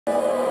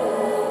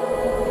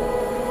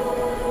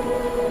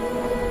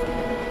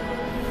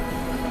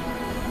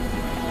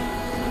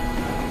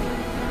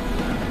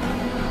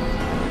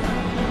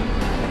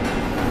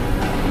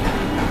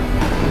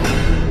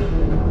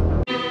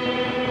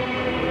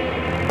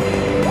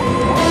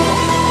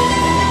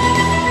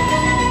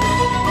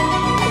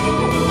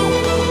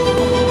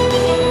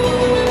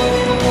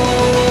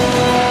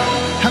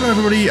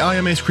I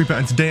am Ace Creeper,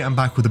 and today I'm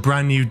back with a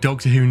brand new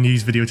Doctor Who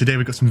news video. Today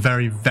we've got some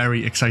very,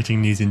 very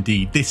exciting news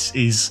indeed. This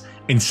is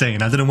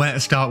insane. I don't know where to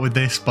start with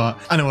this, but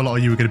I know a lot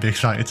of you are going to be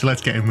excited, so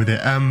let's get in with it.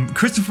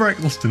 Christopher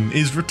Eccleston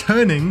is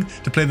returning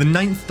to play the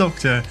 9th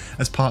Doctor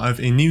as part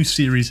of a new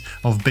series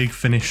of Big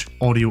Finish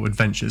audio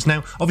adventures.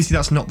 Now, obviously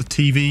that's not the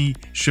TV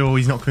show,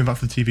 he's not coming back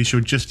for the TV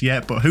show just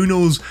yet, but who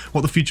knows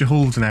what the future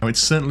holds now.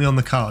 It's certainly on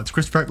the cards.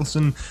 Christopher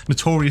Eccleston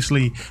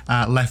notoriously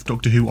left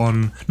Doctor Who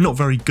on not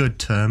very good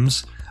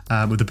terms.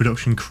 With the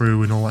production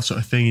crew and all that sort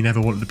of thing. He never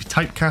wanted to be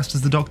typecast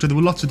as the Doctor. There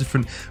were lots of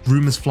different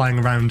rumours flying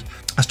around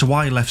as to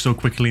why he left so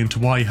quickly and to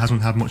why he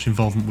hasn't had much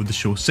involvement with the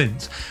show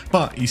since.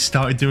 But he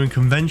started doing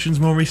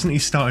conventions more recently, he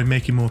started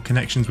making more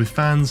connections with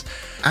fans,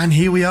 and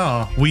here we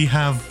are. We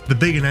have the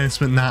big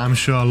announcement that I'm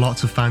sure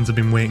lots of fans have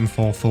been waiting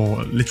for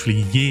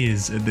literally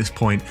years at this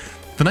point.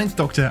 The 9th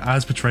Doctor,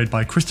 as portrayed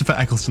by Christopher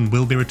Eccleston,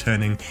 will be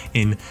returning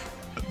in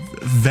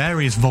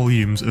various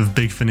volumes of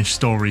Big Finish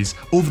stories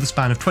over the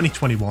span of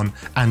 2021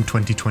 and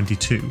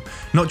 2022.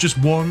 Not just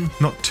one,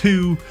 not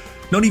two,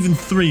 not even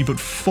three, but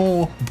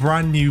 4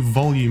 brand new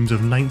volumes of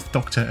 9th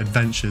Doctor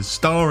adventures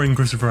starring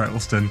Christopher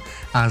Eccleston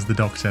as the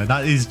Doctor.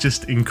 That is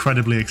just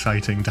incredibly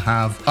exciting to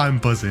have. I'm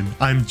buzzing.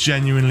 I'm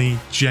genuinely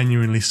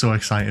so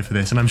excited for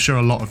this, and I'm sure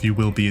a lot of you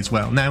will be as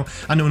well. Now,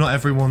 I know not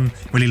everyone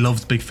really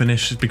loves Big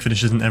Finish. Big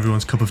Finish isn't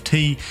everyone's cup of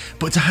tea,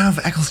 but to have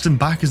Eccleston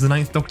back as the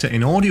 9th Doctor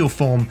in audio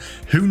form,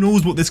 who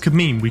knows what this could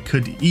mean? We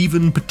could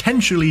even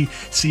potentially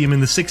see him in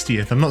the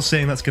 60th. I'm not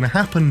saying that's going to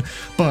happen,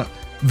 but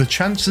the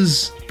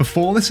chances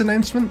before this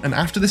announcement and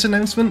after this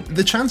announcement,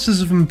 the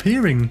chances of him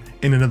appearing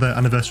in another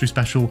anniversary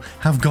special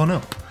have gone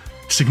up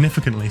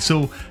significantly.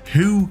 So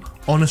who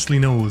honestly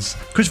knows?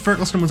 Christopher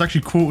Eccleston was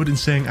actually quoted in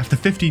saying, "After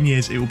 15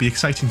 years, it will be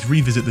exciting to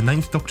revisit the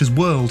 9th Doctor's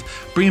world,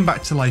 bringing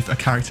back to life a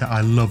character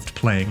I loved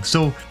playing."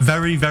 So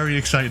very, very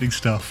exciting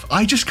stuff.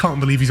 I just can't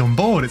believe he's on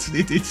board.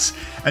 It's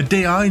a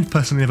day I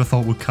personally never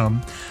thought would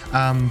come,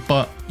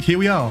 but here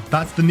we are.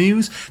 That's the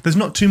news. There's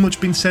not too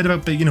much being said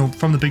about,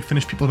 from the Big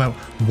Finish people about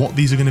what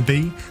these are going to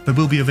be. They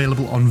will be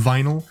available on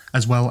vinyl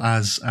as well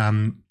as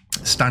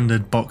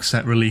standard box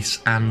set release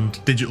and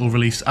digital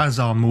release, as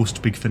are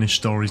most Big Finish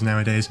stories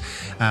nowadays.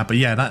 But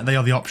yeah, they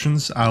are the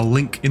options. I'll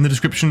link in the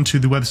description to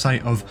the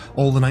website of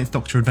all the 9th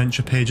Doctor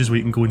adventure pages where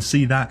you can go and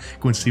see that,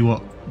 go and see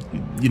what,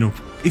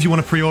 if you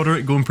want to pre-order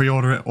it, go and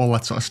pre-order it, all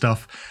that sort of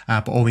stuff.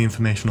 But all the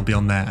information will be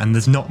on there, and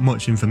there's not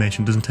much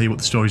information. It doesn't tell you what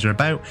the stories are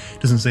about, it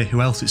doesn't say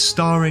who else it's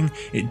starring,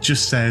 it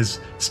just says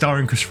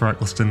starring Christopher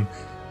Eccleston.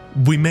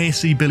 We may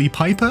see Billie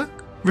Piper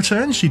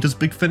return, she does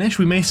Big Finish.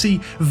 We may see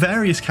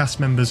various cast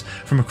members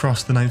from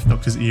across the 9th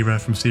Doctor's era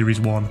from Series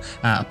 1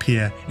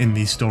 appear in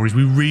these stories.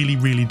 We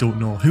really don't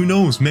know. Who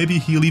knows? Maybe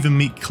he'll even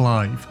meet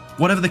Clive.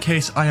 Whatever the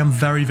case, I am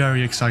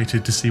very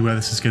excited to see where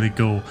this is going to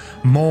go.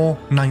 More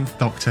 9th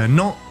Doctor,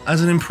 not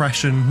as an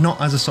impression, not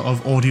as a sort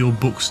of audio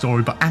book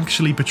story, but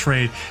actually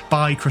portrayed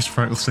by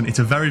Christopher Eccleston. It's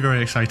a very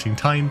exciting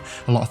time.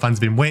 A lot of fans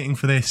have been waiting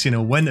for this.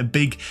 When a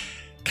big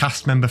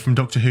cast member from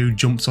Doctor Who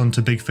jumps onto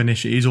Big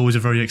Finish, it is always a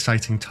very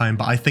exciting time,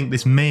 but I think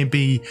this may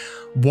be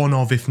one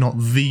of, if not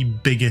the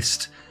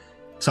biggest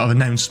sort of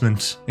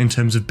announcement in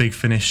terms of Big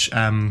Finish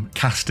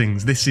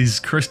castings. This is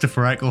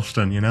Christopher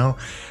Eccleston,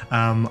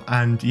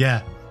 and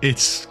yeah,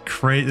 it's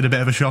created a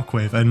bit of a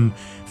shockwave, and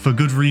for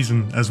good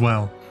reason as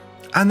well.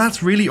 And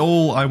that's really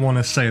all I want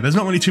to say. There's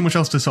not really too much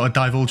else to sort of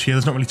divulge here.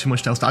 There's not really too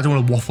much else I don't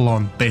want to waffle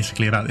on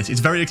basically about this.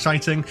 It's very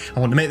exciting. I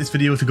want to make this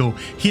video to go,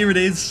 here it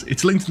is.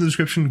 It's linked in the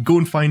description. Go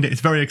and find it.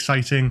 It's very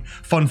exciting.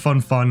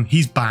 Fun.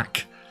 He's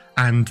back.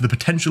 And the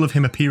potential of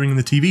him appearing in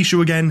the TV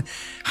show again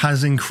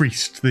has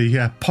increased.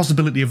 The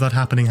possibility of that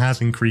happening has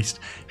increased.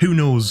 Who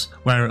knows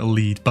where it'll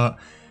lead, but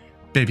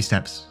baby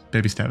steps.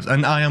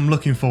 And I am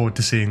looking forward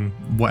to seeing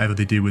whatever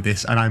they do with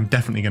this, and I'm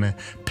definitely going to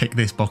pick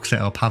this box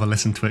set up, have a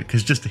listen to it,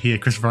 because just to hear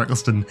Christopher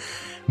Eccleston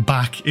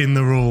back in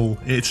the role,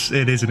 it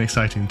is an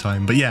exciting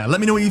time. But yeah,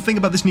 let me know what you think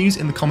about this news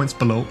in the comments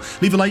below.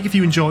 Leave a like if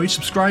you enjoyed,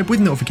 subscribe with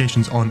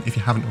notifications on if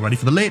you haven't already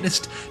for the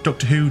latest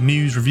Doctor Who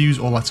news, reviews,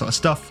 all that sort of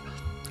stuff.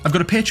 I've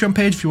got a Patreon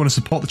page if you want to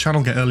support the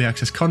channel, get early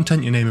access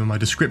content, your name in my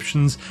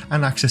descriptions,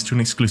 and access to an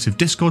exclusive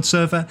Discord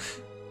server.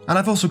 And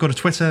I've also got a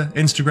Twitter,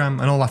 Instagram,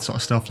 and all that sort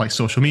of stuff, like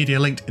social media,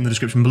 linked in the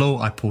description below.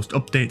 I post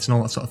updates and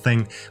all that sort of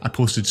thing. I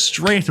posted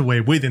straight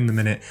away within the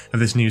minute of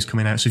this news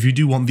coming out. So if you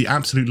do want the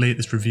absolute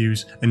latest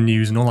reviews and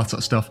news and all that sort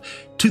of stuff,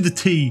 to the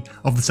T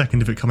of the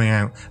second of it coming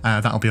out,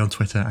 that'll be on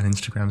Twitter and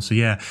Instagram. So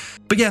yeah.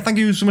 But yeah, thank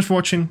you so much for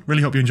watching.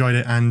 Really hope you enjoyed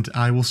it, and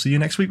I will see you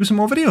next week with some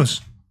more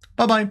videos.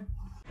 Bye-bye.